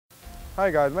Hi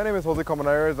guys, my name is Jose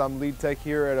Colmenares. I'm lead tech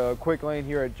here at Quick Lane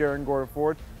here at Jarrett and Gordon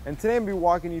Ford, and today I'm going to be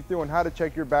walking you through on how to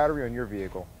check your battery on your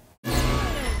vehicle.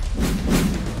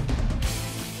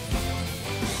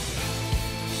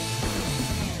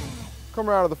 Come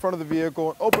around to the front of the vehicle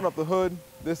and open up the hood.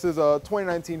 This is a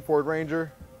 2019 Ford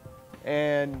Ranger,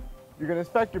 and you're going to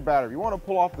inspect your battery. You want to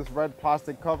pull off this red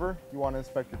plastic cover. You want to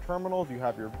inspect your terminals. You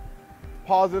have your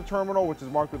positive terminal, which is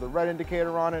marked with a red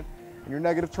indicator on it, and your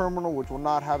negative terminal, which will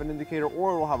not have an indicator,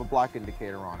 or it will have a black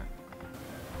indicator on it.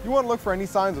 You want to look for any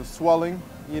signs of swelling,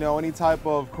 any type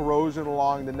of corrosion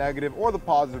along the negative or the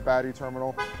positive battery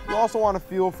terminal. You also want to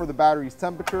feel for the battery's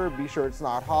temperature, be sure it's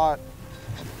not hot.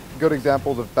 Good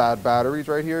examples of bad batteries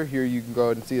right here. Here you can go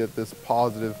ahead and see that this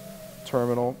positive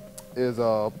terminal is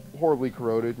horribly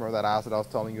corroded. Remember that acid I was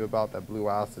telling you about, that blue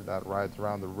acid that rides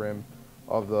around the rim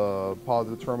of the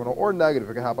positive terminal, or negative,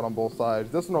 it can happen on both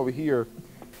sides. This one over here,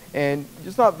 and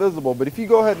it's not visible, but if you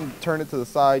go ahead and turn it to the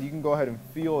side, you can go ahead and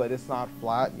feel that it's not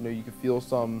flat. You can feel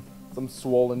some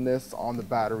swollenness on the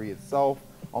battery itself,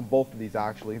 on both of these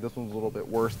actually. This one's a little bit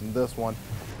worse than this one.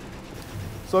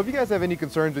 So if you guys have any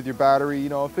concerns with your battery,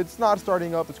 if it's not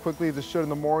starting up as quickly as it should in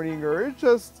the morning, or it's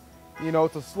just,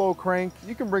 it's a slow crank,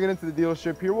 you can bring it into the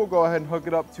dealership here. We'll go ahead and hook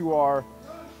it up to our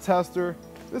tester.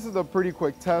 This is a pretty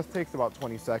quick test, takes about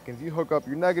 20 seconds. You hook up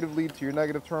your negative lead to your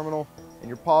negative terminal and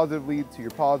your positive lead to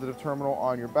your positive terminal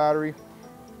on your battery.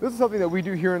 This is something that we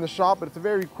do here in the shop, but it's a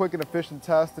very quick and efficient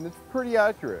test, and it's pretty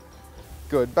accurate.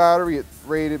 Good battery, it's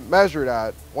measured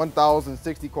at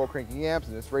 1060 cold cranking amps,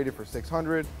 and it's rated for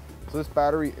 600. So this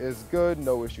battery is good,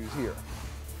 no issues here.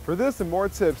 For this and more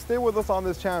tips, stay with us on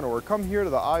this channel, or come here to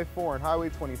the I-4 and Highway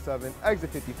 27, exit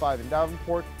 55 in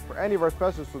Davenport, where any of our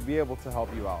specialists will be able to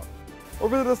help you out. Or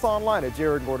visit us online at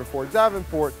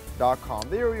jarrettandgordonforddavenport.com.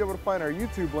 There you'll be able to find our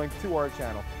YouTube link to our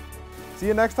channel. See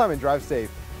you next time and drive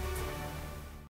safe.